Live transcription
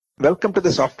Welcome to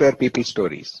the Software People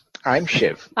Stories. I'm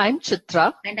Shiv. I'm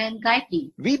Chitra, And I'm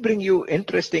Gayatri. We bring you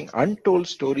interesting, untold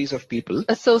stories of people.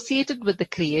 associated with the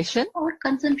creation Or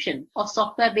consumption of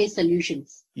software-based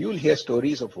solutions. You'll hear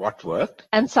stories of what worked.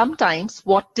 and sometimes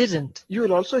what didn't, You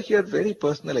will also hear very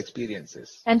personal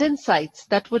experiences. and insights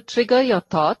that would trigger your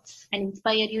thoughts. And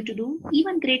inspire you to do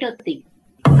even greater things.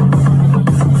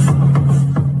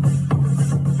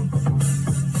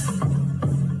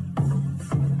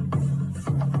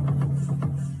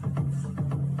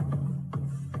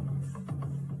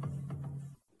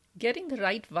 Getting the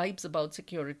right vibes about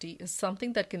security is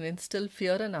something that can instill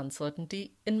fear and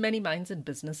uncertainty in many minds and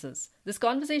businesses. This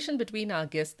conversation between our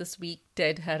guests this week,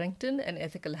 Ted Harrington, an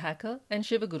ethical hacker, and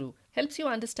Shivaguru, helps you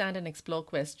understand and explore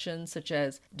questions such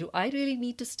as, do I really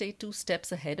need to stay 2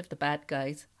 steps ahead of the bad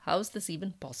guys? How is this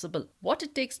even possible? What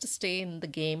it takes to stay in the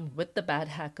game with the bad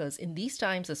hackers in these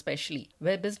times especially,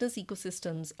 where business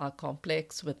ecosystems are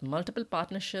complex with multiple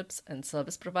partnerships and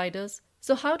service providers.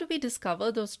 So how do we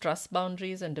discover those trust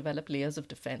boundaries and develop layers of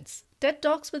defense? TED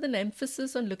talks with an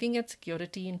emphasis on looking at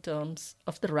security in terms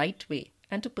of the right way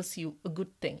and to pursue a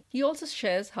good thing. He also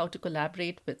shares how to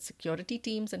collaborate with security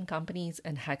teams and companies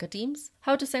and hacker teams,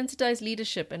 how to sensitize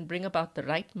leadership and bring about the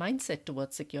right mindset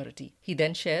towards security. He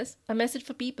then shares a message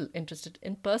for people interested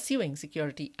in pursuing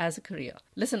security as a career.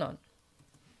 Listen on.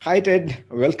 Hi, Ted.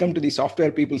 Welcome to the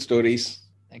Software People Stories.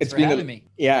 Thanks for having me.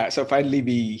 Yeah, so finally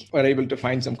we were able to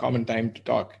find some common time to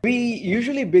talk. We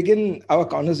usually begin our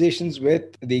conversations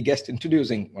with the guest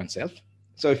introducing oneself.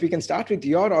 So if we can start with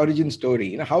your origin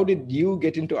story, how did you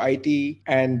get into IT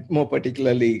and more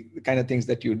particularly the kind of things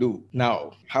that you do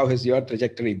now? How has your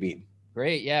trajectory been?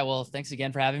 Great. Yeah. Well, thanks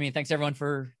again for having me. Thanks everyone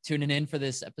for tuning in for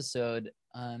this episode.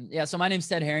 So my name's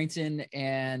Ted Harrington,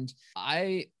 and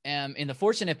I am in the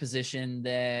fortunate position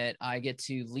that I get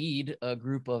to lead a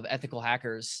group of ethical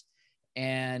hackers.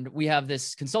 And we have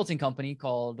this consulting company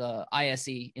called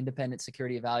ISE, Independent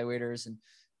Security Evaluators. And,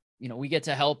 we get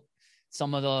to help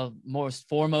some of the most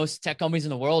foremost tech companies in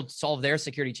the world solve their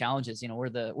security challenges. We're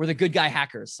the good guy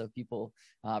hackers. So people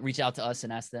reach out to us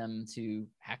and ask them to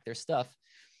hack their stuff.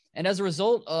 And as a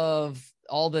result of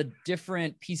all the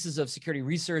different pieces of security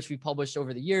research we published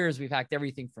over the years, we've hacked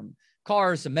everything from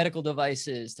cars to medical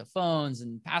devices to phones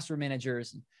and password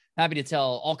managers. And happy to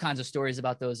tell all kinds of stories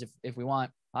about those if we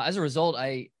want. As a result,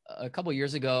 I, a couple of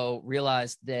years ago,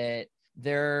 realized that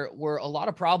there were a lot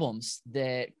of problems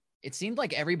that it seemed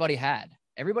like everybody had.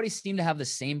 Everybody seemed to have the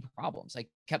same problems. I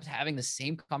kept having the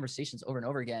same conversations over and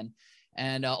over again.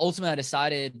 And ultimately, I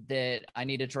decided that I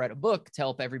needed to write a book to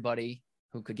help everybody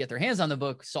who could get their hands on the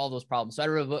book solve those problems. So I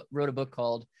wrote a book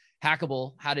called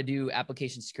Hackable: How to Do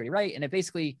Application Security Right. And it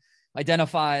basically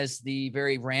identifies the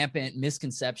very rampant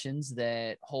misconceptions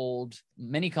that hold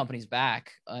many companies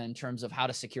back in terms of how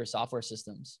to secure software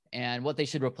systems and what they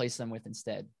should replace them with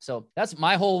instead. So that's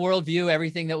my whole worldview.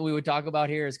 Everything that we would talk about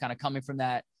here is kind of coming from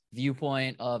that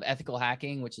viewpoint of ethical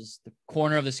hacking, which is the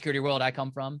corner of the security world I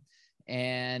come from.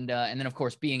 And then, of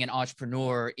course, being an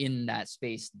entrepreneur in that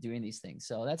space, doing these things.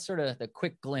 So that's sort of the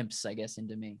quick glimpse, I guess,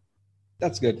 into me.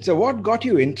 That's good. So what got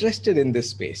you interested in this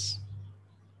space?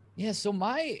 Yeah, so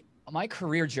my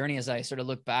career journey, as I sort of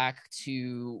look back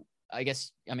to, I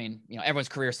guess, everyone's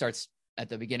career starts at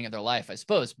the beginning of their life, I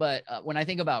suppose. But when I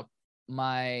think about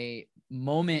my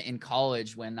moment in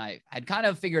college, when I had kind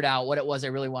of figured out what it was I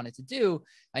really wanted to do,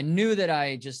 I knew that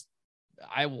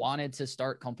I wanted to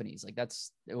start companies.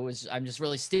 I'm just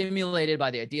really stimulated by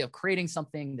the idea of creating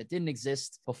something that didn't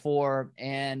exist before.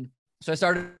 And so I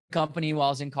started a company while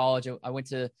I was in college. I went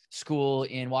to school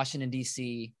in Washington,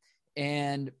 DC,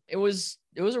 and it was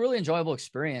a really enjoyable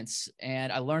experience.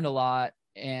 And I learned a lot,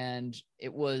 and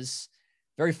it was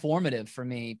very formative for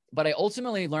me. But I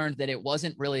ultimately learned that it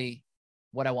wasn't really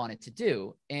what I wanted to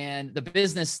do. And the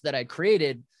business that I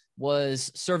created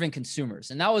was serving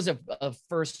consumers. And that was a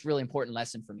first really important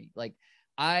lesson for me.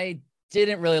 I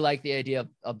didn't really like the idea of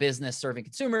a business serving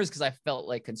consumers because I felt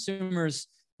like consumers,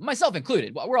 myself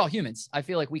included, we're all humans. I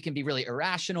feel like we can be really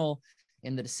irrational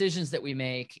in the decisions that we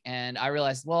make. And I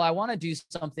realized, well, I want to do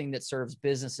something that serves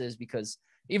businesses, because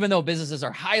even though businesses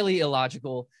are highly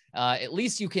illogical, at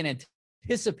least you can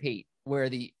anticipate where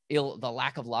the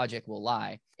lack of logic will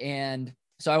lie. And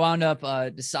so I wound up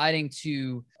deciding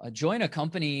to join a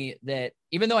company that,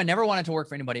 even though I never wanted to work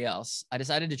for anybody else, I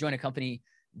decided to join a company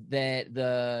that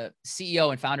the CEO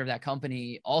and founder of that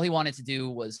company, all he wanted to do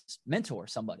was mentor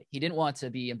somebody. He didn't want to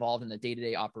be involved in the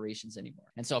day-to-day operations anymore.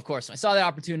 And so, of course, I saw that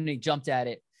opportunity, jumped at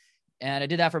it. And I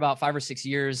did that for about 5 or 6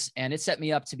 years. And it set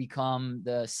me up to become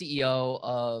the CEO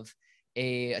of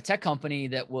a tech company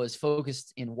that was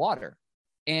focused in water.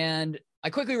 And I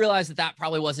quickly realized that that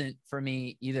probably wasn't for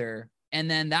me either. And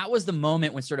then that was the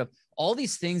moment when sort of all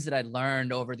these things that I'd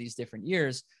learned over these different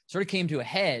years sort of came to a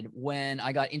head when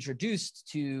I got introduced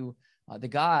to the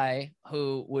guy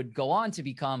who would go on to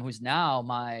become, who's now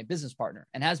my business partner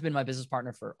and has been my business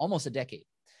partner for almost a decade.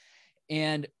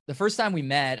 And the first time we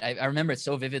met, I remember it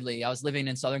so vividly. I was living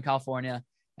in Southern California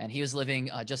and he was living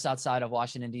just outside of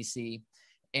Washington, D.C.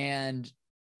 And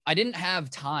I didn't have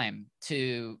time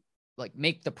to like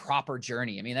make the proper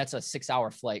journey. I mean, that's a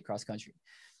 6-hour flight cross country.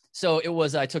 So it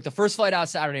was, I took the first flight out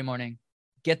Saturday morning,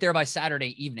 get there by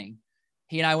Saturday evening.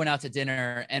 He and I went out to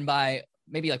dinner, and by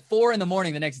maybe like 4 a.m.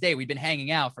 the next day, we'd been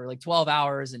hanging out for like 12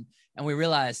 hours. And we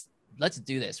realized, let's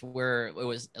do this. It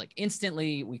was like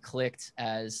instantly we clicked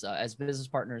as business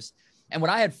partners. And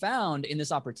what I had found in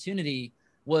this opportunity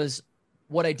was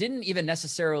what I didn't even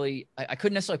necessarily, I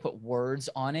couldn't necessarily put words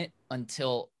on it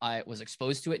until I was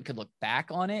exposed to it and could look back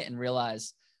on it and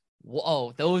realize,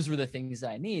 whoa, those were the things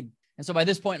that I need. And so by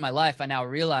this point in my life, I now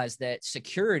realize that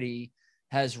security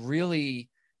has really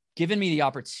given me the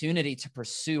opportunity to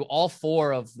pursue all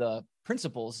 4 of the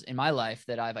principles in my life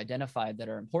that I've identified that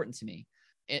are important to me.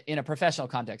 In a professional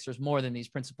context, there's more than these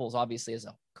principles, obviously, as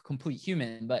a complete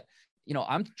human, but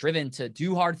I'm driven to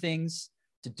do hard things,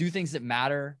 to do things that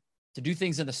matter, to do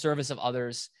things in the service of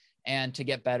others, and to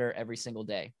get better every single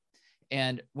day.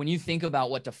 And when you think about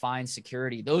what defines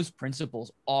security, those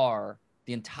principles are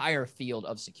the entire field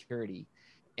of security.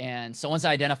 And so once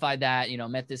I identified that,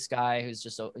 met this guy who's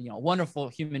just a, wonderful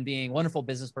human being, wonderful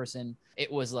business person,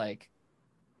 it was like,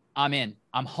 I'm in,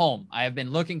 I'm home. I have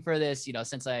been looking for this,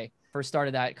 since I first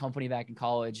started that company back in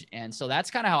college. And so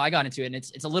that's kind of how I got into it. And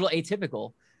it's a little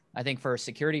atypical, I think, for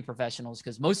security professionals,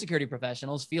 because most security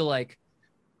professionals feel like,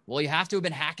 well, you have to have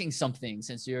been hacking something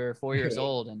since you're 4 years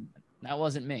old. And that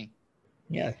wasn't me.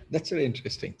 Yeah, that's very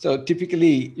interesting. So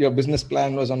typically your business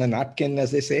plan was on a napkin,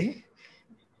 as they say?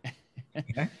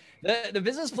 Yeah. The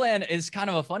business plan is kind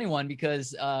of a funny one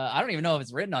because I don't even know if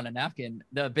it's written on a napkin.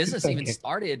 The business even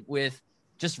started with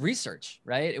just research,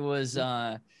 right? It was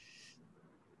the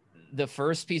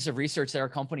first piece of research that our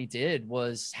company did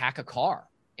was hack a car.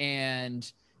 And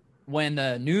when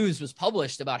the news was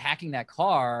published about hacking that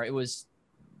car, it was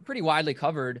pretty widely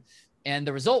covered. And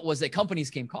the result was that companies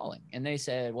came calling and they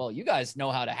said, well, you guys know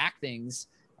how to hack things.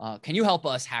 Can you help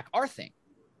us hack our thing?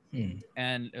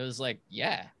 And it was like,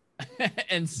 yeah.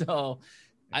 And so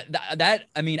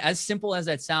I mean, as simple as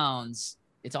that sounds,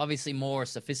 it's obviously more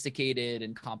sophisticated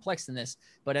and complex than this,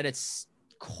 but at its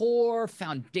core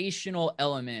foundational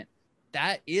element,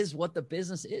 that is what the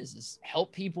business is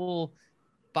help people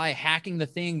by hacking the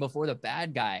thing before the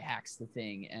bad guy hacks the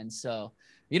thing. And so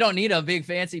you don't need a big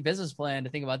fancy business plan to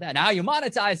think about that. Now how you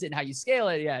monetize it and how you scale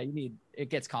it. Yeah, it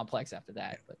gets complex after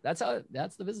that, but that's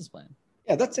the business plan.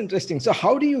 Yeah, that's interesting. So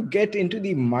how do you get into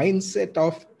the mindset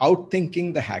of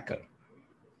outthinking the hacker?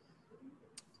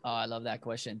 Oh, I love that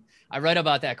question. I read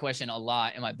about that question a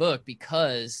lot in my book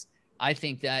because I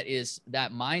think that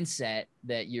mindset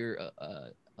that you're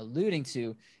alluding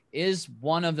to is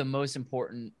one of the most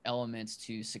important elements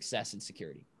to success in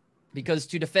security. Because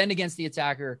to defend against the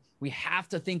attacker, we have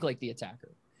to think like the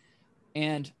attacker.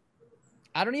 And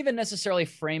I don't even necessarily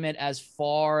frame it as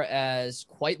far as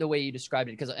quite the way you described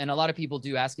it, and a lot of people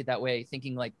do ask it that way,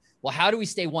 thinking like, well, how do we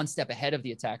stay one step ahead of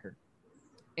the attacker?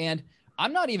 And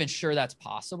I'm not even sure that's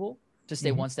possible to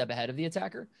stay one step ahead of the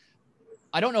attacker.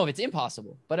 I don't know if it's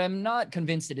impossible, but I'm not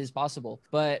convinced it is possible.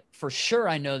 But for sure,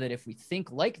 I know that if we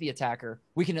think like the attacker,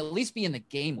 we can at least be in the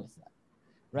game with them,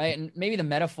 right? And maybe the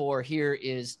metaphor here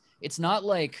is, it's not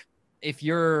like if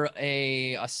you're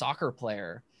a soccer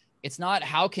player, it's not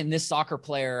how can this soccer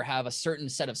player have a certain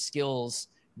set of skills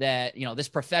that, this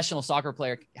professional soccer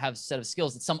player has a set of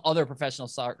skills that some other professional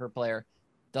soccer player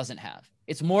doesn't have.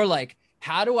 It's more like,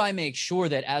 how do I make sure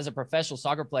that as a professional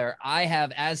soccer player, I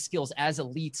have as skills as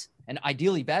elite and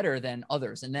ideally better than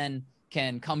others, and then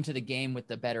can come to the game with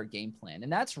the better game plan.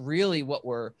 And that's really what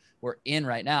we're in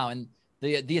right now. And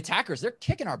the attackers, they're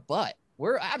kicking our butt.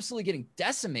 We're absolutely getting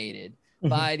decimated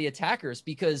by the attackers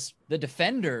because the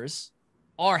defenders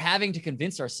are having to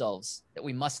convince ourselves that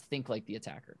we must think like the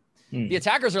attacker. The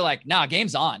attackers are like, nah,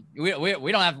 game's on.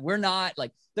 We're not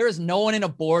like, there is no one in a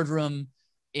boardroom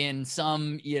in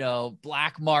some,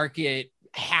 black market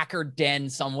hacker den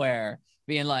somewhere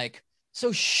being like,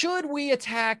 so should we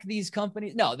attack these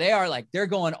companies? No, they are like, they're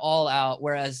going all out.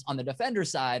 Whereas on the defender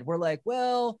side, we're like,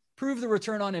 well, prove the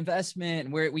return on investment,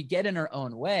 and we get in our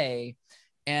own way.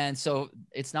 And so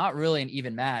it's not really an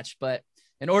even match, but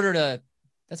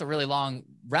that's a really long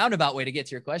roundabout way to get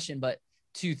to your question, but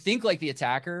to think like the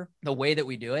attacker, the way that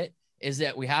we do it is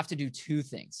that we have to do two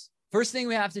things. First thing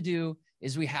we have to do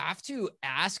is we have to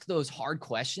ask those hard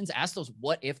questions, ask those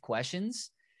what if questions.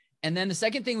 And then the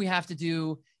second thing we have to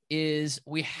do is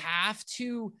we have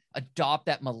to adopt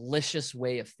that malicious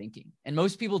way of thinking. And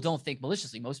most people don't think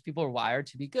maliciously. Most people are wired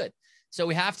to be good. So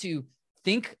we have to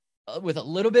think with a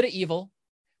little bit of evil,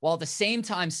 while at the same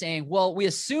time saying, well, we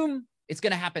assume it's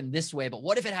going to happen this way, but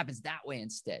what if it happens that way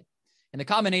instead? And the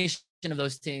combination of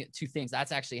those two things,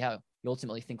 that's actually how you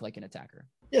ultimately think like an attacker.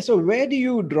 Yeah. So where do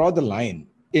you draw the line?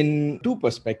 In two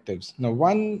perspectives. Now,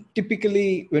 one,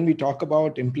 typically when we talk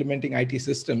about implementing IT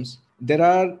systems, there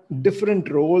are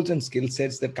different roles and skill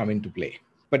sets that come into play.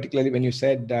 Particularly when you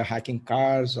said hacking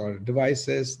cars or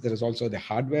devices, there is also the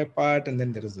hardware part, and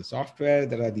then there is the software.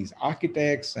 There are these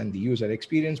architects and the user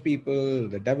experience people,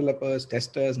 the developers,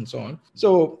 testers, and so on.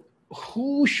 So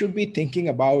who should be thinking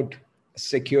about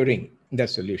securing their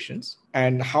solutions,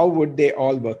 and how would they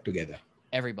all work together?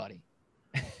 Everybody.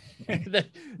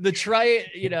 the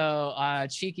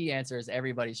cheeky answer is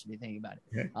everybody should be thinking about it.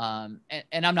 Okay.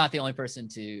 And I'm not the only person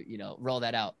to, roll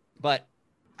that out, but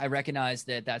I recognize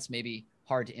that that's maybe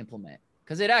hard to implement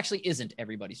because it actually isn't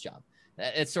everybody's job.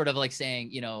 It's sort of like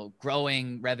saying,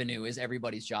 growing revenue is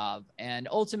everybody's job. And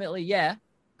ultimately, yeah,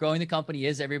 growing the company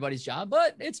is everybody's job,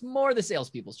 but it's more the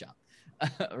salespeople's job,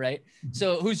 right? Mm-hmm.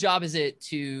 So whose job is it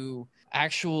to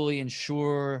actually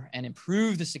ensure and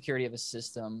improve the security of a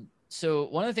system? So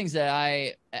one of the things that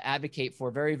I advocate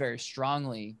for very, very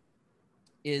strongly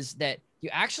is that you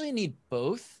actually need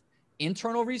both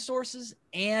internal resources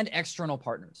and external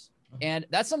partners. And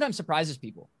that sometimes surprises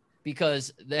people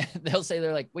because they'll say,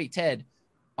 they're like, wait, Ted,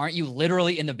 aren't you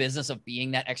literally in the business of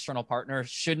being that external partner?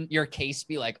 Shouldn't your case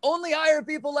be like, only hire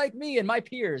people like me and my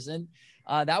peers? And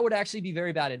that would actually be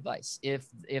very bad advice.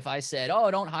 If I said,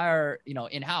 oh, don't hire,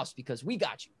 in-house because we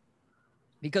got you.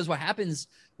 Because what happens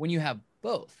when you have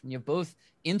both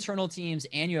internal teams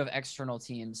and you have external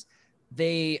teams,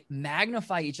 they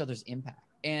magnify each other's impact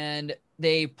and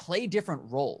they play different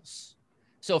roles.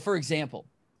 So for example,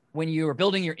 when you are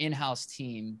building your in-house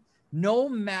team, no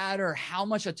matter how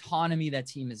much autonomy that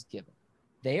team is given,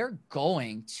 they are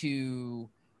going to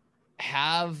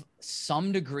have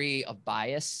some degree of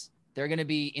bias. They're going to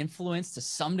be influenced to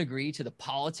some degree to the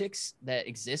politics that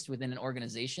exist within an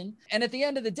organization. And at the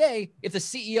end of the day, if the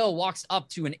CEO walks up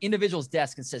to an individual's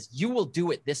desk and says, you will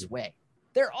do it this way,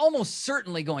 they're almost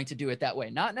certainly going to do it that way.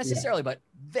 Not necessarily, but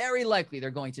very likely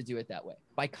they're going to do it that way.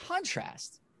 By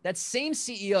contrast, that same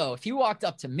CEO, if he walked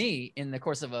up to me in the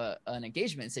course of an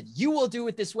engagement and said, you will do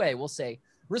it this way, we'll say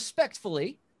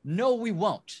respectfully, no, we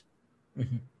won't.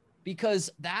 Mm-hmm. Because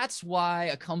that's why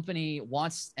a company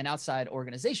wants an outside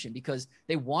organization, because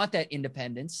they want that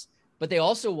independence, but they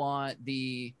also want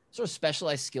the sort of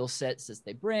specialized skill sets that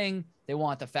they bring. They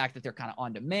want the fact that they're kind of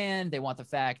on demand. They want the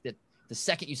fact that the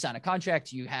second you sign a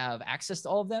contract, you have access to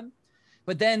all of them.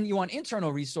 But then you want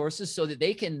internal resources so that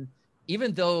they can,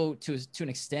 even though to an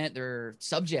extent they're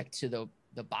subject to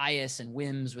the bias and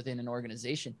whims within an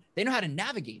organization, they know how to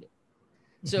navigate it.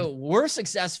 So we're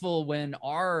successful when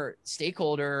our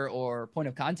stakeholder or point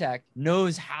of contact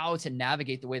knows how to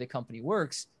navigate the way the company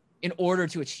works in order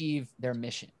to achieve their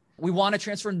mission. We want to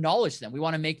transfer knowledge to them. We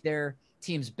want to make their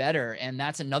teams better. And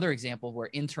that's another example where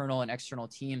internal and external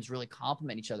teams really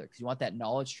complement each other because you want that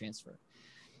knowledge transfer.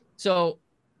 So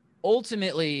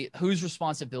ultimately, whose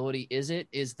responsibility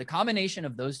is the combination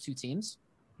of those two teams,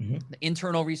 the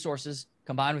internal resources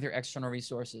combined with your external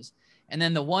resources. And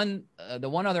then the one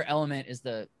other element is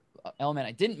the element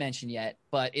I didn't mention yet,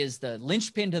 but is the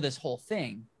linchpin to this whole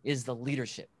thing is the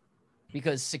leadership,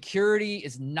 because security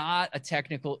is not a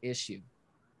technical issue.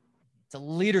 It's a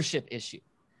leadership issue.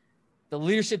 The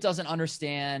leadership doesn't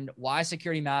understand why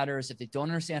security matters. If they don't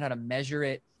understand how to measure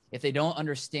it, if they don't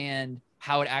understand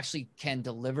how it actually can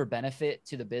deliver benefit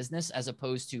to the business as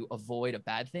opposed to avoid a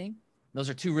bad thing. Those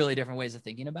are two really different ways of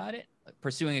thinking about it,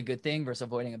 pursuing a good thing versus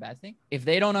avoiding a bad thing. If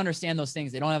they don't understand those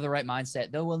things, they don't have the right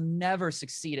mindset, they will never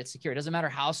succeed at security. It doesn't matter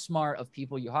how smart of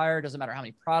people you hire. It doesn't matter how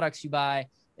many products you buy.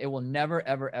 It will never,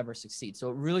 ever, ever succeed. So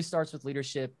it really starts with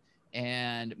leadership,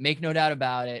 and make no doubt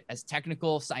about it, as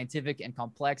technical, scientific, and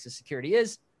complex as security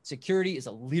is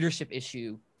a leadership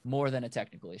issue more than a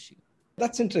technical issue.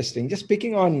 That's interesting. Just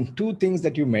picking on two things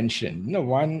that you mentioned,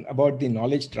 one about the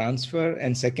knowledge transfer,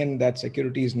 and second, that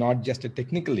security is not just a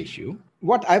technical issue.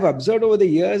 What I've observed over the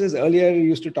years is earlier you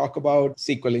used to talk about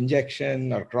SQL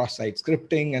injection or cross-site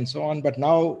scripting and so on, but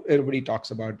now everybody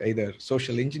talks about either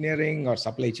social engineering or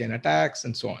supply chain attacks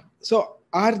and so on. So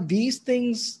are these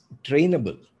things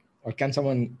trainable, or can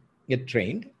someone get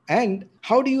trained? And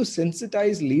how do you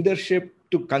sensitize leadership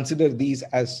to consider these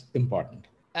as important?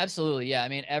 Absolutely. Yeah. I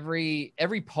mean, every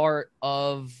part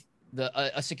of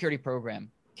a security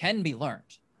program can be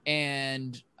learned.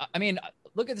 And I mean,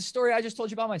 look at the story I just told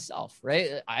you about myself,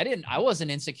 right? I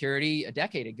wasn't in security a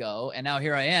decade ago, and now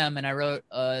here I am, and I wrote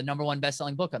a #1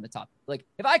 best-selling book on the topic. Like,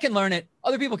 if I can learn it,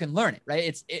 other people can learn it,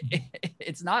 right?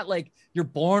 It's not like you're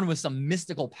born with some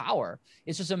mystical power.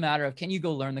 It's just a matter of, can you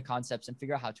go learn the concepts and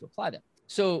figure out how to apply them?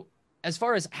 So as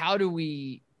far as how do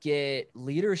we get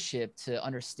leadership to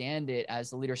understand it as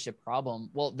the leadership problem,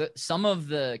 well, some of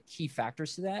the key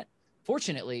factors to that,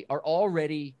 fortunately, are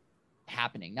already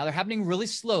happening. Now, they're happening really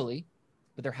slowly,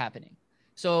 but they're happening.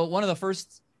 So one of the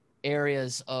first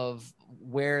areas of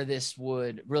where this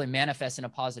would really manifest in a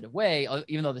positive way,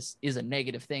 even though this is a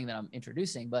negative thing that I'm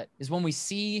introducing, but is when we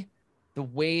see the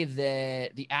way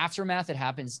that the aftermath that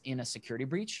happens in a security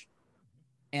breach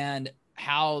and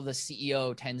how the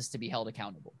CEO tends to be held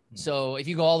accountable. So if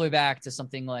you go all the way back to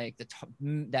something like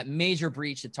that major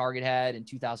breach that Target had in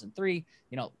 2003,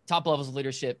 top levels of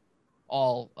leadership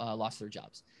all lost their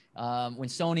jobs. When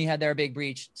Sony had their big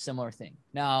breach, similar thing.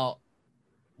 Now,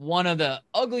 one of the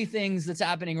ugly things that's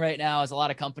happening right now is a lot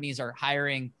of companies are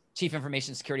hiring chief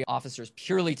information security officers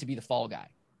purely to be the fall guy.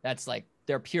 That's like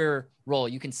their pure role.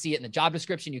 You can see it in the job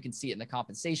description. You can see it in the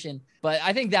compensation. But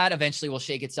I think that eventually will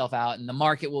shake itself out, and the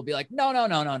market will be like, no.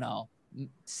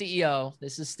 CEO,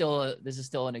 this is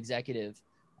still an executive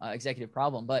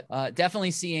problem. But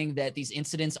definitely seeing that these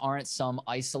incidents aren't some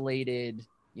isolated,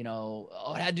 it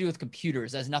had to do with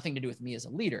computers. That has nothing to do with me as a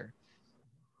leader.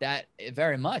 That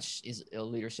very much is a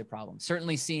leadership problem.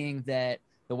 Certainly seeing that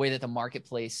the way that the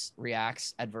marketplace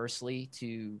reacts adversely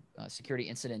to security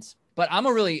incidents. But I'm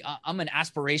an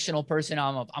aspirational person.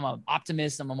 I'm an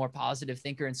optimist. I'm a more positive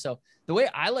thinker. And so the way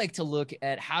I like to look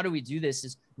at how do we do this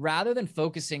is, rather than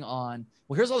focusing on,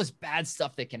 well, here's all this bad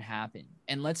stuff that can happen,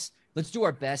 and let's do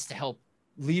our best to help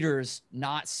leaders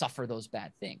not suffer those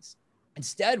bad things.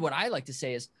 Instead, what I like to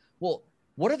say is, well,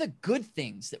 what are the good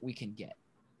things that we can get?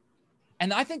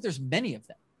 And I think there's many of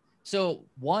them. So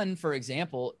one, for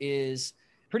example, is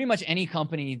pretty much any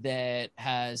company that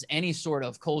has any sort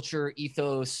of culture,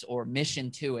 ethos, or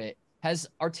mission to it has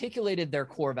articulated their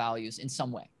core values in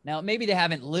some way. Now, maybe they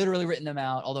haven't literally written them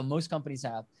out, although most companies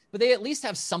have, but they at least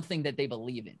have something that they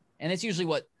believe in. And it's usually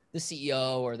what the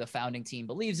CEO or the founding team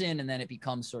believes in, and then it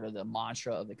becomes sort of the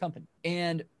mantra of the company.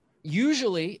 And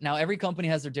usually, now every company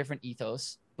has their different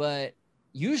ethos, but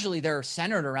usually they're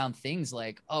centered around things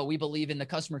like, oh, we believe in the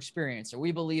customer experience, or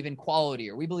we believe in quality,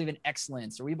 or we believe in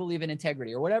excellence, or we believe in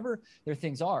integrity, or whatever their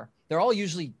things are. They're all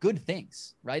usually good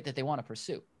things, right, that they want to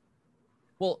pursue.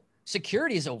 Well,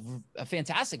 security is a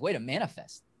fantastic way to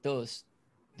manifest those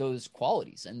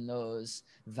qualities and those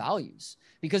values.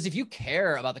 Because if you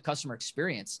care about the customer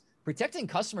experience, protecting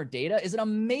customer data is an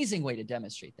amazing way to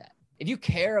demonstrate that. If you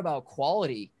care about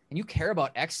quality and you care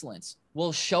about excellence,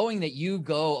 well, showing that you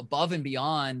go above and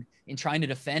beyond in trying to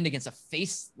defend against a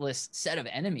faceless set of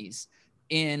enemies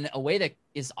in a way that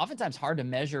is oftentimes hard to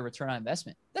measure return on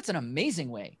investment, that's an amazing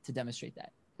way to demonstrate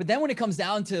that. But then when it comes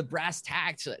down to brass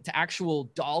tacks, to actual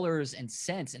dollars and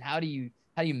cents, and how do you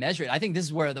measure it? I think this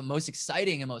is where the most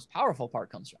exciting and most powerful part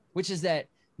comes from, which is that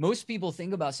most people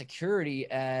think about security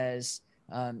as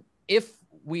if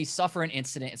we suffer an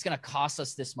incident, it's going to cost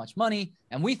us this much money.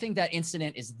 And we think that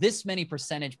incident is this many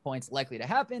percentage points likely to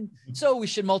happen. So we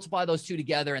should multiply those two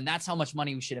together. And that's how much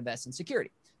money we should invest in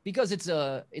security, because it's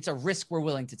a risk we're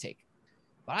willing to take.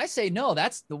 But I say, no,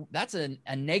 that's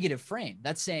a negative frame.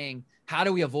 That's saying, how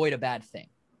do we avoid a bad thing?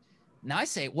 Now I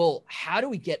say, well, how do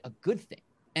we get a good thing?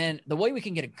 And the way we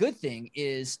can get a good thing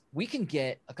is we can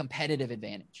get a competitive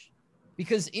advantage,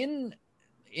 because in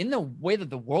the way that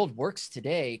the world works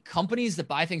today, companies that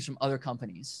buy things from other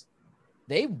companies,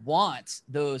 they want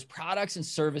those products and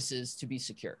services to be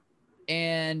secure.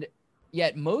 And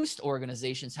yet most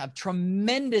organizations have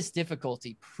tremendous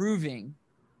difficulty proving,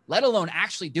 let alone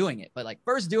actually doing it, but like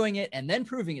first doing it and then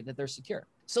proving it that they're secure.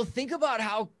 So think about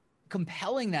how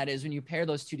compelling that is when you pair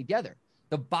those two together.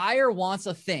 The buyer wants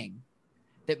a thing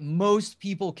that most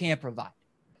people can't provide.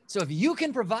 So if you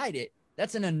can provide it,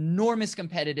 that's an enormous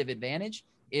competitive advantage.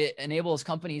 It enables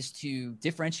companies to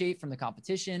differentiate from the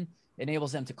competition. It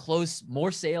enables them to close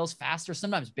more sales faster,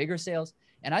 sometimes bigger sales.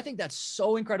 And I think that's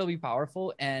so incredibly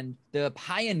powerful. And the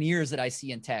pioneers that I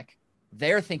see in tech,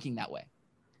 they're thinking that way.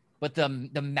 But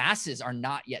the masses are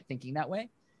not yet thinking that way.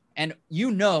 And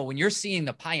when you're seeing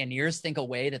the pioneers think a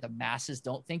way that the masses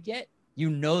don't think yet,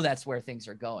 that's where things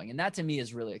are going. And that to me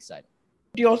is really exciting.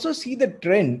 You also see the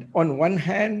trend. On one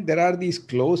hand, there are these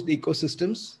closed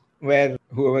ecosystems where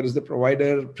whoever is the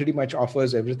provider pretty much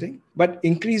offers everything. But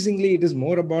increasingly, it is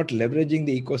more about leveraging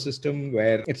the ecosystem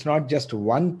where it's not just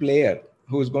one player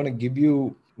who's going to give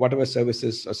you whatever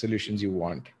services or solutions you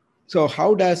want. So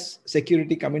how does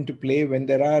security come into play when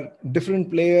there are different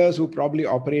players who probably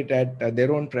operate at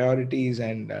their own priorities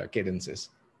and cadences?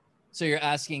 So you're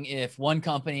asking if one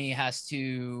company has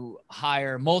to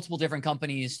hire multiple different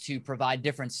companies to provide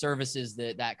different services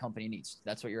that that company needs.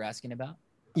 That's what you're asking about?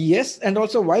 Yes. And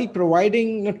also while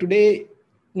providing, today,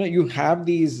 you have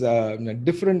these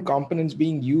different components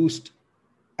being used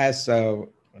as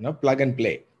plug and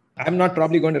play. I'm not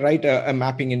probably going to write a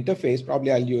mapping interface.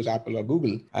 Probably I'll use Apple or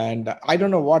Google. And I don't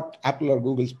know what Apple or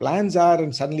Google's plans are.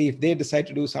 And suddenly if they decide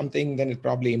to do something, then it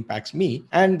probably impacts me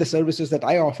and the services that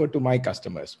I offer to my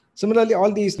customers. Similarly,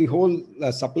 the whole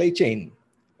supply chain,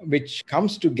 which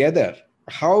comes together,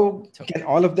 how can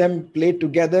all of them play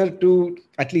together to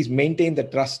at least maintain the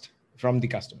trust from the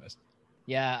customers?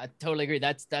 Yeah, I totally agree.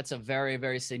 That's a very,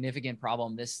 very significant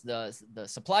problem. The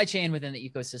supply chain within the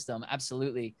ecosystem.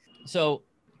 Absolutely. So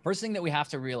first thing that we have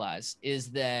to realize is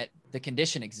that the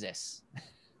condition exists,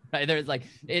 right? There's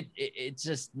it's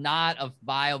just not a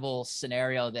viable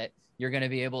scenario that you're going to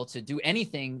be able to do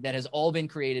anything that has all been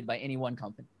created by any one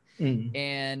company. Mm.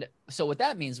 And so what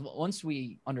that means, once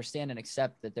we understand and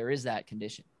accept that there is that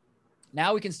condition,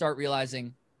 now we can start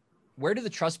realizing, where do the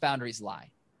trust boundaries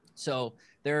lie? So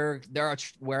there are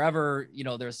wherever,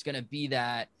 there's going to be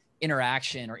that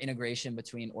interaction or integration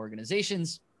between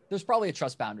organizations, there's probably a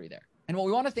trust boundary there. And what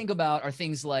we want to think about are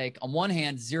things like, on one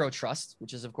hand, zero trust,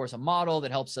 which is, of course, a model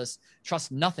that helps us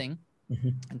trust nothing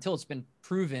until it's been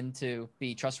proven to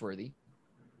be trustworthy.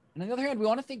 And on the other hand, we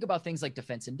want to think about things like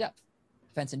defense in depth.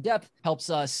 Defense in depth helps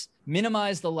us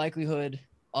minimize the likelihood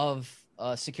of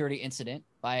a security incident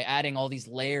by adding all these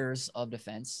layers of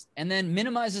defense, and then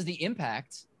minimizes the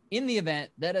impact in the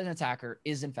event that an attacker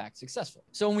is in fact successful.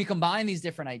 So when we combine these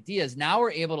different ideas, now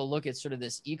we're able to look at sort of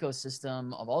this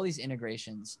ecosystem of all these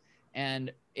integrations,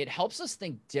 and it helps us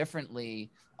think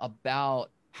differently about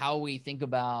how we think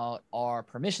about our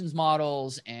permissions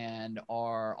models and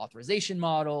our authorization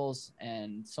models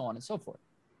and so on and so forth.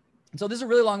 And so this is a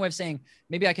really long way of saying,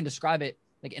 maybe I can describe it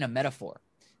like in a metaphor.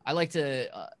 I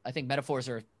think metaphors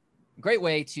are a great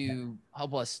way to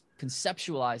help us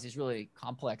conceptualize these really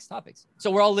complex topics.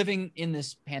 So we're all living in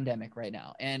this pandemic right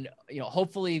now. And,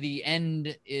 hopefully the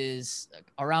end is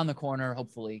around the corner.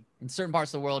 Hopefully in certain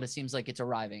parts of the world, it seems like it's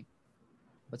arriving,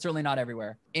 but certainly not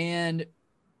everywhere. And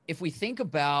if we think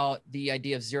about the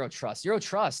idea of zero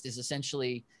trust is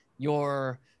essentially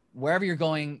wherever you're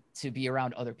going to be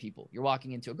around other people. You're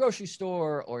walking into a grocery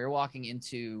store, or you're walking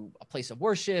into a place of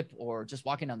worship, or just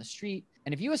walking down the street.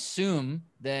 And if you assume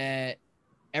that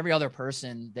every other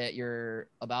person that you're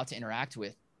about to interact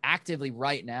with actively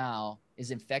right now is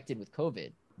infected with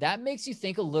COVID, that makes you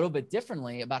think a little bit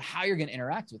differently about how you're going to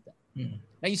interact with them. Mm.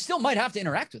 Now, you still might have to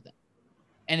interact with them,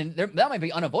 and that might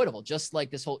be unavoidable, just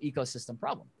like this whole ecosystem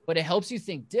problem. But it helps you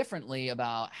think differently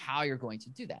about how you're going to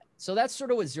do that. So that's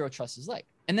sort of what zero trust is like.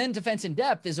 And then defense in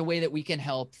depth is a way that we can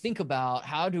help think about,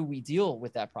 how do we deal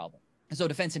with that problem? And so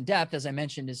defense in depth, as I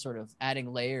mentioned, is sort of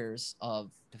adding layers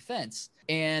of defense.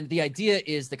 And the idea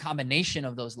is the combination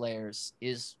of those layers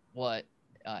is what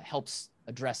helps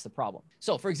address the problem.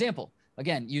 So for example,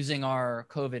 again, using our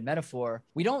COVID metaphor,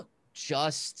 we don't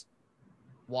just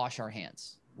wash our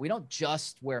hands. We don't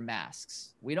just wear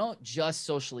masks. We don't just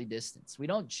socially distance. We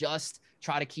don't just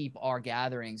try to keep our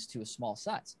gatherings to a small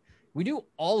size. We do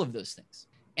all of those things.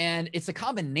 And it's a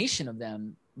combination of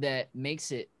them that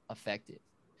makes it effective.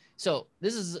 So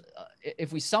this is,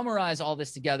 if we summarize all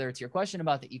this together to your question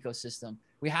about the ecosystem,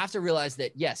 we have to realize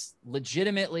that, yes,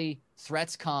 legitimately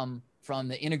threats come from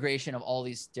the integration of all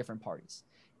these different parties.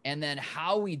 And then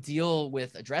how we deal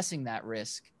with addressing that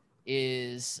risk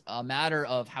is a matter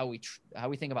of how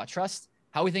we think about trust,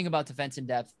 how we think about defense in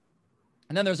depth.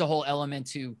 And then there's a whole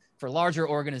element for larger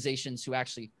organizations who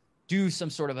actually do some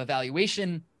sort of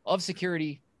evaluation of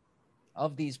security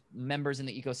of these members in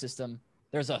the ecosystem.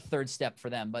 There's a third step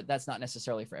for them, but that's not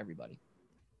necessarily for everybody.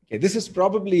 Okay, this is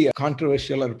probably a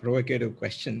controversial or provocative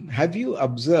question. Have you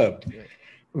observed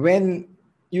when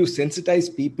you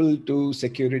sensitize people to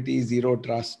security, zero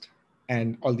trust,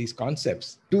 and all these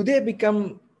concepts, do they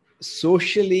become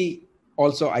socially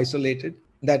also isolated,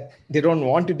 that they don't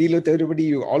want to deal with everybody?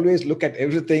 You always look at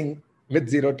everything with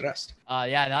zero trust.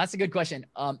 Yeah, that's a good question.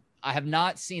 I have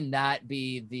not seen that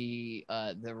be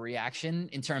the reaction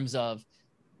in terms of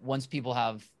once people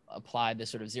have applied this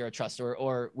sort of zero trust,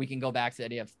 or we can go back to the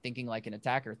idea of thinking like an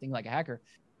attacker, thinking like a hacker.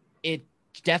 It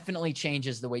definitely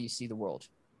changes the way you see the world.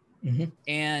 Mm-hmm.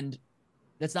 And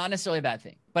that's not necessarily a bad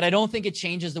thing, but I don't think it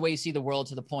changes the way you see the world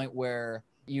to the point where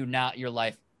your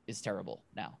life is terrible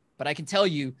now. But I can tell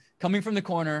you, coming from the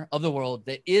corner of the world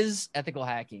that is ethical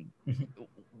hacking, mm-hmm.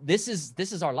 this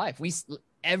is our life.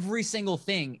 every single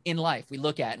thing in life we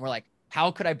look at and we're like,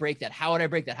 how could I break that? How would I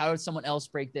break that? How would someone else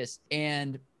break this?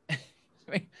 And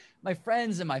my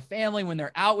friends and my family, when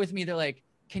they're out with me, they're like,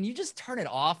 can you just turn it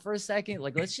off for a second?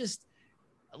 Like, let's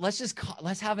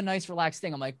have a nice relaxed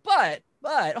thing. I'm like, but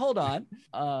hold on.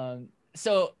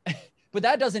 But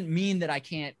that doesn't mean that I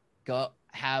can't go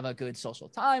have a good social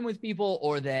time with people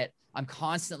or that I'm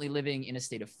constantly living in a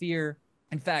state of fear.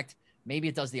 In fact, maybe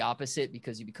it does the opposite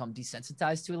because you become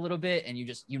desensitized to it a little bit and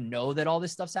you know that all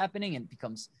this stuff's happening and it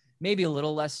becomes maybe a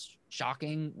little less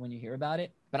shocking when you hear about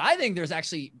it. But I think there's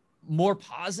actually more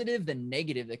positive than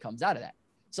negative that comes out of that.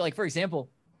 So like, for example,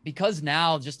 because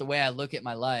now just the way I look at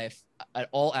my life, at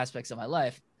all aspects of my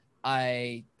life,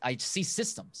 I see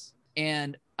systems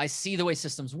and I see the way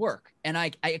systems work and I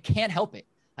can't help it.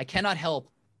 I cannot help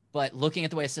but looking at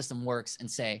the way a system works and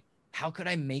say, how could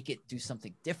I make it do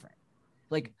something different?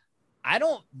 Like, I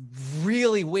don't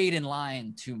really wait in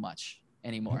line too much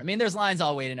anymore. I mean, there's lines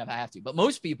I'll wait in if I have to, but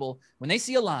most people, when they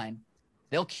see a line,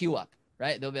 they'll queue up,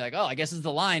 right? They'll be like, oh, I guess it's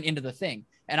the line into the thing.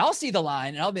 And I'll see the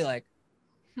line and I'll be like,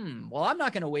 well, I'm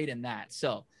not going to wait in that.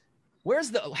 So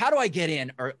how do I get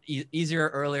in or easier,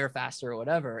 earlier, faster, or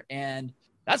whatever? And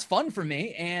that's fun for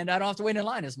me. And I don't have to wait in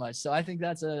line as much. So I think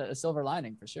that's a silver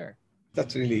lining for sure.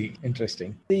 That's really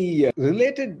interesting. The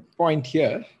related point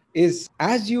here is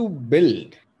as you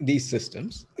build these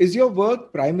systems, is your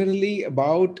work primarily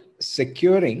about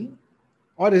securing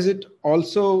or is it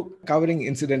also covering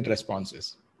incident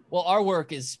responses? Well, our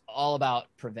work is all about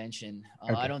prevention.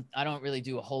 Okay. I don't really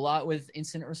do a whole lot with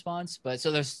incident response, but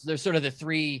so there's sort of the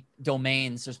three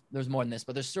domains. There's more than this,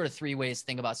 but there's sort of three ways to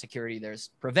think about security. There's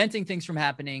preventing things from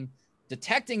happening,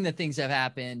 detecting that things have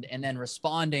happened, and then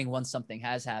responding once something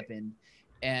has happened.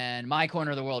 And my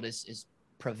corner of the world is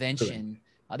prevention.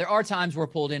 There are times we're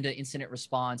pulled into incident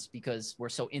response because we're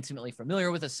so intimately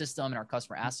familiar with a system and our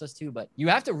customer asks us to, but you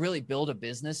have to really build a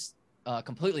business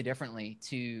completely differently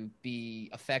to be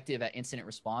effective at incident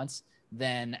response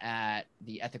than at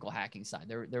the ethical hacking side.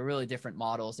 They're really different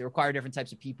models. They require different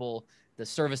types of people. The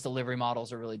service delivery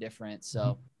models are really different.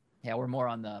 So yeah, we're more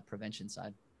on the prevention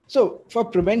side. So for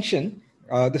prevention,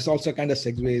 this also kind of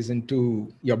segues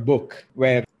into your book,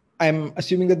 where I'm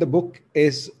assuming that the book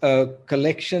is a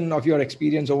collection of your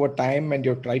experience over time and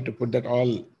you've tried to put that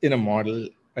all in a model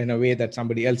in a way that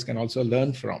somebody else can also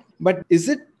learn from. But is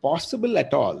it possible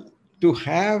at all to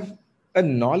have a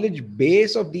knowledge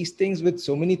base of these things with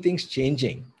so many things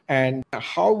changing? And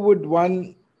how would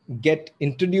one get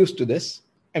introduced to this?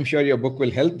 I'm sure your book will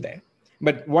help there.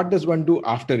 But what does one do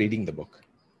after reading the book?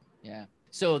 Yeah.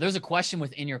 So there's a question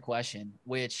within your question,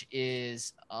 which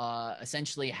is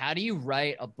essentially, how do you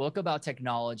write a book about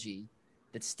technology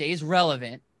that stays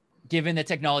relevant given that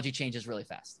technology changes really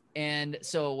fast? And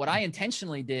so what I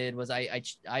intentionally did was I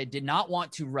did not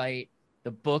want to write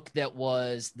the book that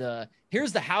was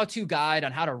here's the how-to guide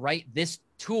on how to write this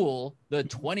tool, the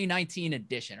 2019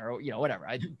 edition, or, whatever.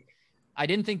 I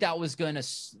didn't think that was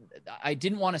I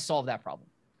didn't want to solve that problem.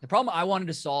 The problem I wanted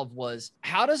to solve was,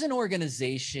 how does an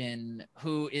organization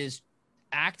who is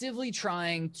actively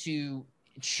trying to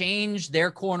change their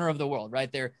corner of the world,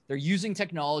 right? They're using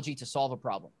technology to solve a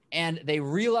problem, and they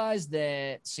realize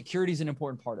that security is an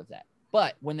important part of that.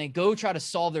 But when they go try to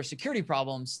solve their security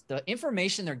problems, the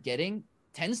information they're getting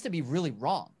tends to be really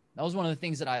wrong. That was one of the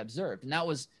things that I observed. And that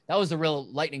was the real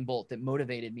lightning bolt that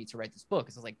motivated me to write this book.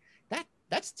 Because I was like,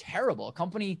 that's terrible. A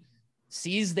company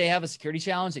sees they have a security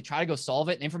challenge, they try to go solve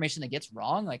it, and information that gets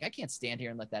wrong, like, I can't stand here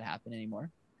and let that happen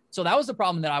anymore. So that was the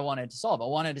problem that I wanted to solve. I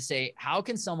wanted to say, how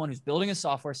can someone who's building a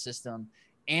software system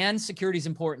and security is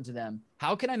important to them,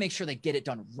 how can I make sure they get it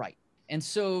done right? And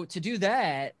so to do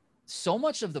that, so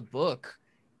much of the book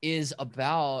is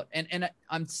about, and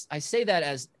I say that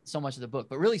as so much of the book,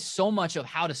 but really so much of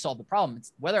how to solve the problem.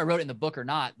 It's, whether I wrote it in the book or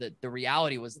not, the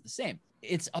reality was the same.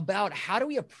 It's about how do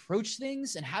we approach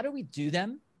things and how do we do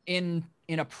them in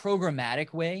a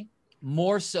programmatic way,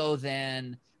 more so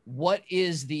than what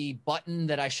is the button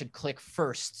that I should click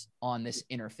first on this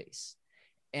interface.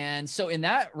 And so in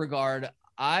that regard,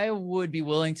 I would be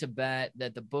willing to bet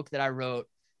that the book that I wrote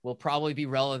will probably be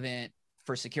relevant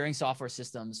for securing software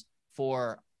systems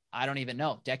for, I don't even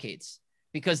know, decades,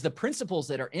 because the principles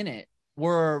that are in it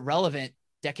were relevant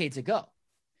decades ago.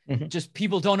 Mm-hmm. Just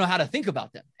people don't know how to think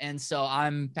about them. And so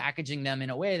I'm packaging them in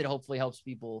a way that hopefully helps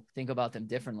people think about them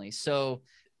differently. So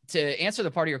to answer the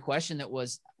part of your question that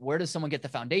was, where does someone get the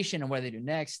foundation and what do they do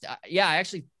next?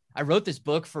 I wrote this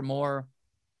book for more.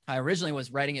 I originally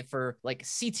was writing it for like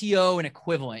CTO and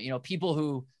equivalent, people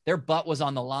who their butt was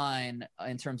on the line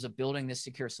in terms of building this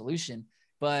secure solution.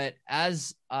 But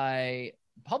as I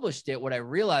published it, what I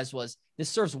realized was this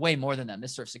serves way more than them.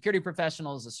 This serves security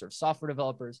professionals, this serves software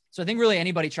developers. So I think really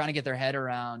anybody trying to get their head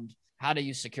around how to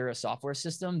use secure a software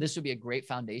system, this would be a great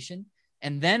foundation.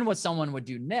 And then what someone would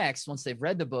do next, once they've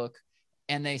read the book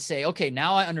and they say, okay,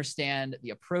 now I understand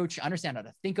the approach, I understand how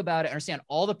to think about it, I understand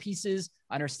all the pieces,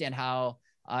 I understand how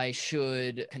I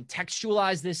should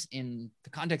contextualize this in the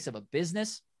context of a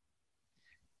business.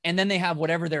 And then they have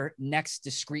whatever their next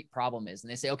discrete problem is.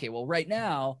 And they say, okay, well, right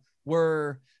now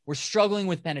we're struggling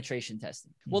with penetration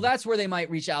testing. Well, that's where they might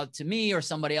reach out to me or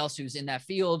somebody else who's in that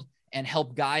field and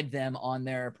help guide them on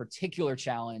their particular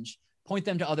challenge, point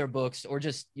them to other books, or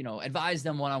just, advise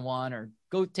them one-on-one, or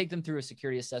go take them through a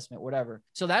security assessment, whatever.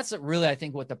 So that's really, I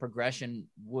think, what the progression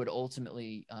would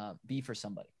ultimately be for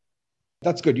somebody.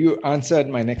 That's good. You answered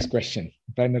my next question,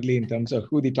 primarily in terms of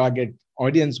who the target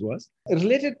audience was. A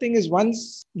related thing is,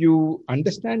 once you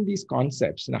understand these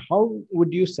concepts, how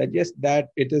would you suggest that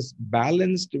it is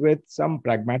balanced with some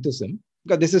pragmatism?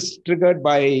 Because this is triggered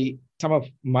by some of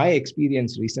my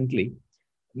experience recently.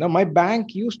 Now, my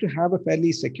bank used to have a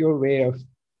fairly secure way of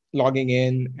logging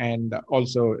in and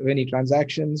also any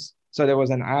transactions. So there was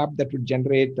an app that would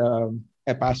generate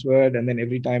a password, and then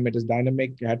every time it is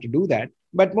dynamic, you had to do that.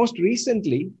 But most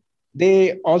recently,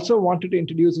 they also wanted to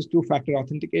introduce this two-factor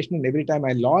authentication. And every time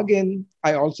I log in,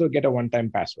 I also get a one-time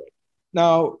password.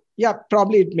 Now, yeah,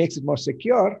 probably it makes it more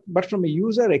secure. But from a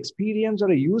user experience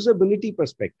or a usability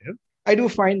perspective, I do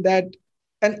find that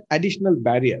an additional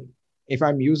barrier. If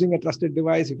I'm using a trusted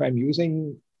device, if I'm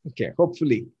using,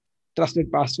 hopefully, trusted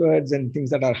passwords and things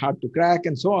that are hard to crack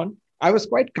and so on, I was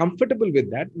quite comfortable with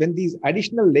that. When these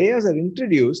additional layers are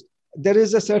introduced, there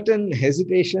is a certain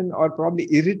hesitation or probably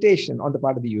irritation on the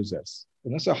part of the users.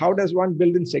 So how does one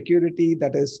build in security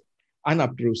that is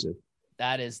unobtrusive?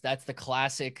 That's the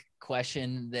classic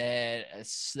question that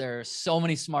there are so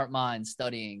many smart minds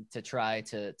studying to try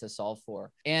to solve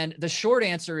for. And the short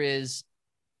answer is,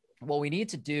 what we need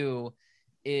to do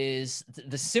is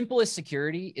the simplest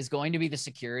security is going to be the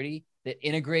security that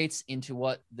integrates into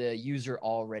what the user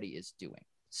already is doing.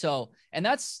 So, and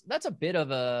that's a bit of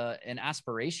an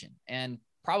aspiration and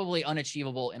probably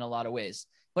unachievable in a lot of ways,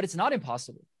 but it's not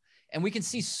impossible. And we can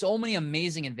see so many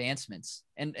amazing advancements.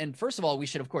 And first of all, we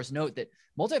should, of course, note that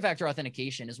multi-factor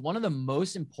authentication is one of the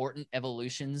most important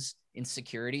evolutions in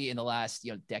security in the last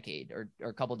decade or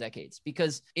a couple decades,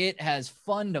 because it has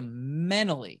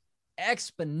fundamentally,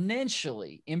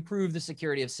 exponentially improved the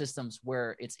security of systems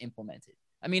where it's implemented.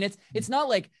 I mean, it's not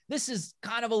like this is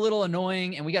kind of a little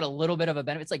annoying and we get a little bit of a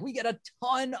benefit. It's like we get a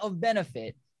ton of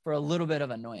benefit for a little bit of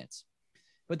annoyance.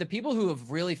 But the people who have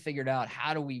really figured out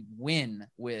how do we win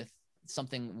with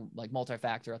something like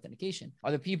multi-factor authentication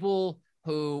are the people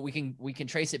who we can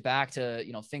trace it back to,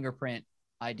 fingerprint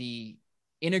ID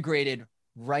integrated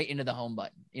right into the home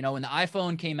button. When the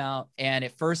iPhone came out and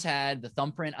it first had the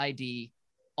thumbprint ID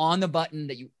on the button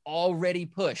that you already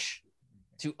push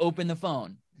to open the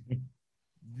phone.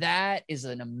 That is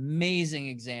an amazing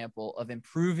example of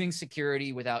improving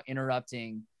security without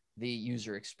interrupting the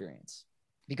user experience,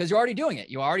 because you're already doing it.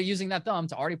 You're already using that thumb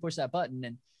to already push that button.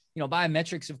 And,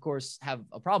 biometrics, of course, have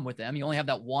a problem with them. You only have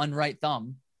that one right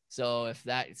thumb. So if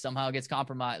that somehow gets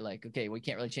compromised, okay, we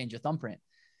can't really change your thumbprint.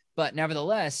 But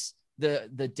nevertheless,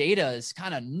 the data is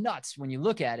kind of nuts when you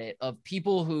look at it, of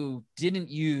people who didn't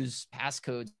use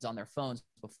passcodes on their phones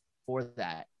before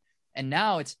that. And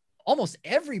now it's almost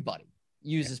everybody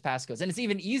uses passcodes. And it's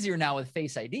even easier now with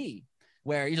Face ID,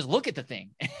 where you just look at the thing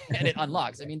and it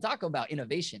unlocks. I mean, talk about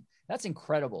innovation. That's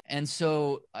incredible. And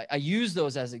so I use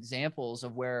those as examples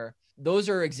of where those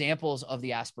are examples of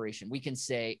the aspiration. We can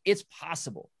say it's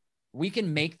possible. We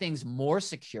can make things more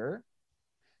secure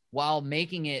while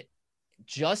making it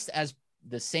just as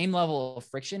the same level of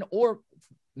friction, or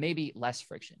maybe less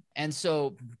friction. And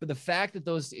so the fact that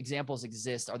those examples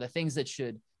exist are the things that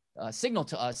should signal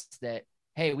to us that,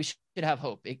 hey, we should have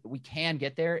hope. We can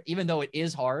get there. Even though it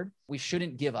is hard, we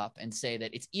shouldn't give up and say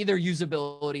that it's either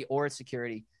usability or it's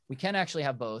security. We can actually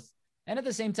have both. And at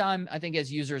the same time, I think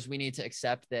as users, we need to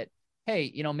accept that,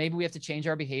 hey, maybe we have to change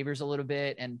our behaviors a little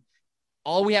bit. And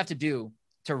all we have to do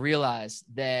to realize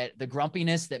that the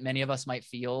grumpiness that many of us might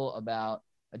feel about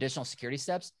additional security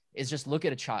steps is just look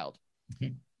at a child.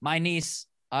 Mm-hmm. My niece,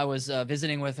 I was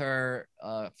visiting with her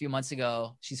a few months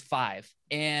ago. She's 5,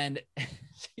 and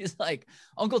she's like,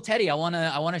 Uncle Teddy, I want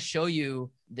to show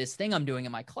you this thing I'm doing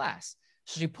in my class.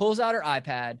 So she pulls out her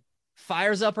iPad,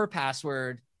 fires up her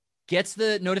password, gets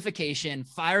the notification,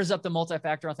 fires up the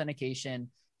multi-factor authentication,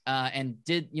 and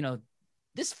did,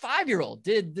 this 5-year-old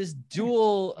did this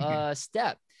dual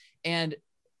step. And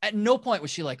at no point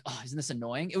was she like, oh, isn't this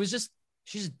annoying? It was just,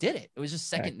 she just did it. It was just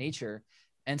second nature.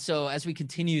 And so as we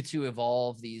continue to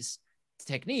evolve these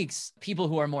techniques, people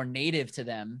who are more native to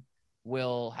them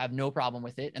will have no problem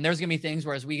with it. And there's going to be things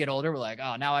where as we get older, we're like,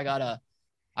 oh, now I gotta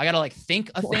like think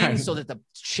a thing so that the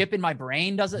chip in my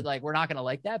brain does it. Like, we're not going to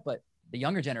like that, but the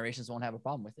younger generations won't have a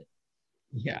problem with it.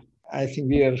 Yeah, I think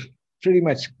we are pretty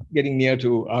much getting near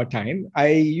to our time. I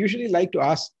usually like to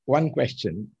ask one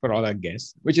question for all our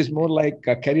guests, which is more like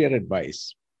a career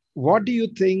advice. What do you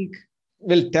think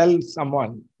will tell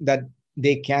someone that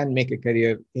they can make a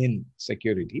career in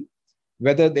security,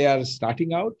 whether they are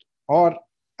starting out or,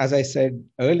 as I said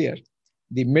earlier,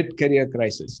 the mid-career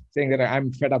crisis, saying that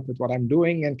I'm fed up with what I'm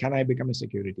doing and can I become a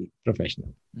security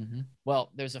professional? Mm-hmm.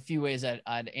 Well, there's a few ways that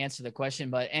I'd answer the question,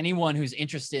 but anyone who's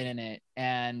interested in it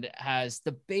and has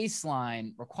the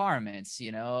baseline requirements,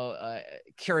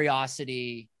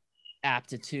 curiosity,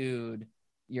 aptitude,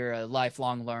 you're a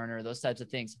lifelong learner, those types of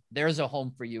things, there's a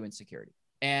home for you in security.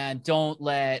 And don't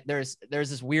let, there's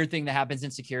this weird thing that happens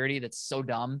in security that's so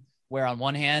dumb, where on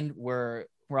one hand, we're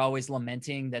always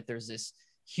lamenting that there's this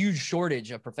huge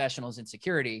shortage of professionals in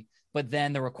security, but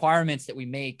then the requirements that we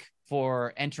make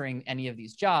for entering any of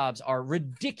these jobs are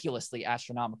ridiculously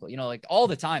astronomical. Like all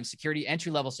the time,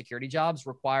 entry-level security jobs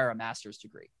require a master's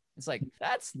degree. It's like,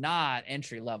 that's not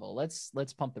entry level. Let's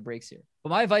pump the brakes here.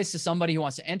 But my advice to somebody who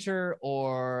wants to enter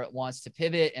or wants to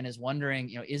pivot and is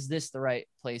wondering, is this the right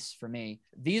place for me?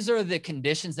 These are the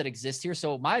conditions that exist here.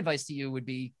 So my advice to you would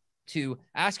be to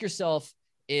ask yourself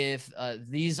if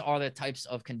these are the types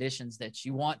of conditions that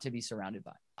you want to be surrounded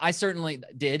by. I certainly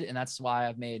did, and that's why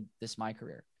I've made this my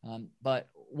career. But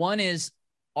one is,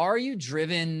 are you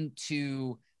driven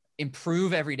to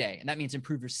improve every day? And that means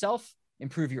improve yourself,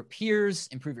 improve your peers,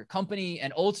 improve your company,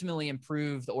 and ultimately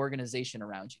improve the organization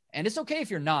around you. And it's okay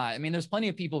if you're not. I mean, there's plenty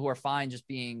of people who are fine just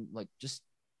being like, just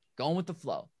going with the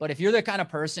flow. But if you're the kind of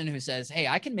person who says, hey,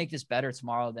 I can make this better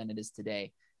tomorrow than it is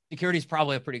today, security is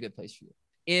probably a pretty good place for you.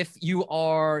 If you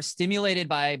are stimulated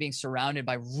by being surrounded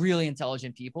by really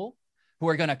intelligent people who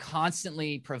are going to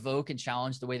constantly provoke and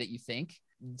challenge the way that you think,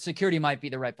 security might be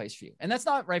the right place for you. And that's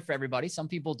not right for everybody. Some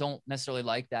people don't necessarily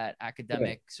like that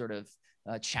academic sort of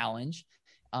challenge.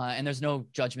 And there's no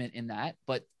judgment in that.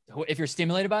 But if you're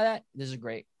stimulated by that, this is a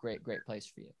great place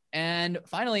for you. And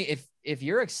finally, if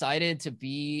you're excited to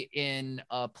be in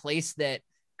a place that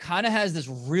kind of has this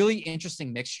really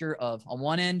interesting mixture of, on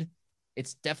one end,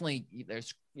 it's definitely,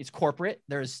 it's corporate.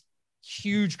 There's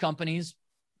huge companies,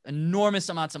 enormous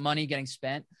amounts of money getting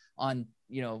spent on,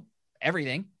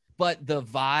 everything. But the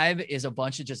vibe is a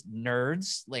bunch of just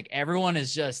nerds. Like, everyone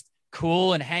is just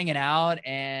cool and hanging out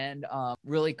and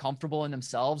really comfortable in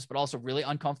themselves, but also really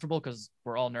uncomfortable because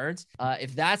we're all nerds.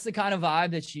 If that's the kind of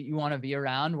vibe that you want to be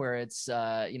around, where it's,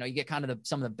 you get kind of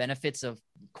some of the benefits of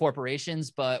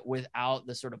corporations, but without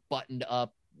the sort of buttoned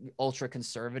up ultra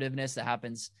conservativeness that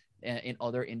happens in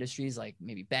other industries, like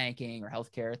maybe banking or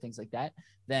healthcare, things like that,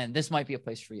 then this might be a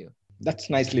place for you. That's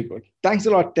nicely put. Thanks a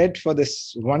lot, Ted, for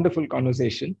this wonderful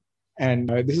conversation. And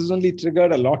this has only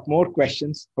triggered a lot more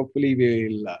questions. Hopefully,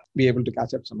 we'll be able to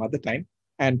catch up some other time.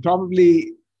 And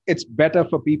probably it's better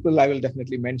for people. I will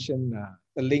definitely mention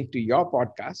the link to your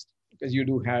podcast, because you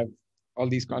do have all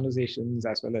these conversations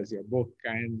as well as your book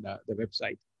and the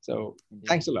website. So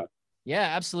thanks a lot.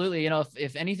 Yeah, absolutely.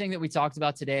 If anything that we talked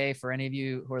about today, for any of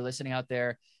you who are listening out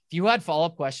there, if you had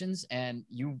follow-up questions and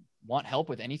you want help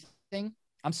with anything,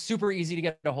 I'm super easy to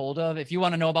get a hold of. If you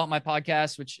want to know about my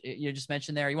podcast, which you just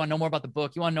mentioned there, you want to know more about the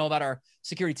book, you want to know about our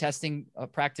security testing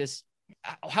practice,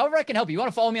 however I can help you. You want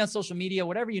to follow me on social media,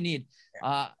 whatever you need,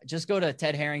 just go to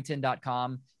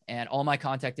tedharrington.com and all my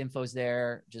contact info is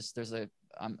there.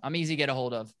 I'm easy to get a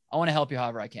hold of. I want to help you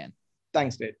however I can.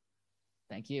 Thanks, Ted.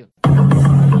 Thank you.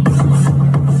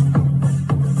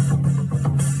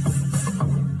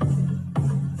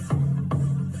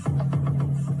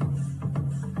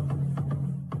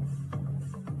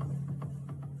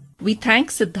 We thank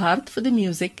Siddharth for the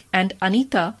music and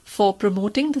Anita for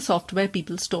promoting the Software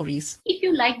People stories. If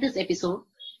you like this episode,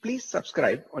 please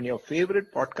subscribe on your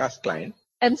favorite podcast client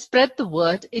and spread the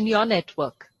word in your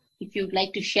network. If you'd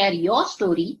like to share your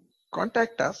story,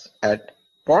 contact us at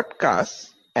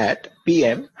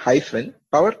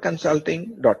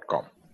podcasts@pm-powerconsulting.com.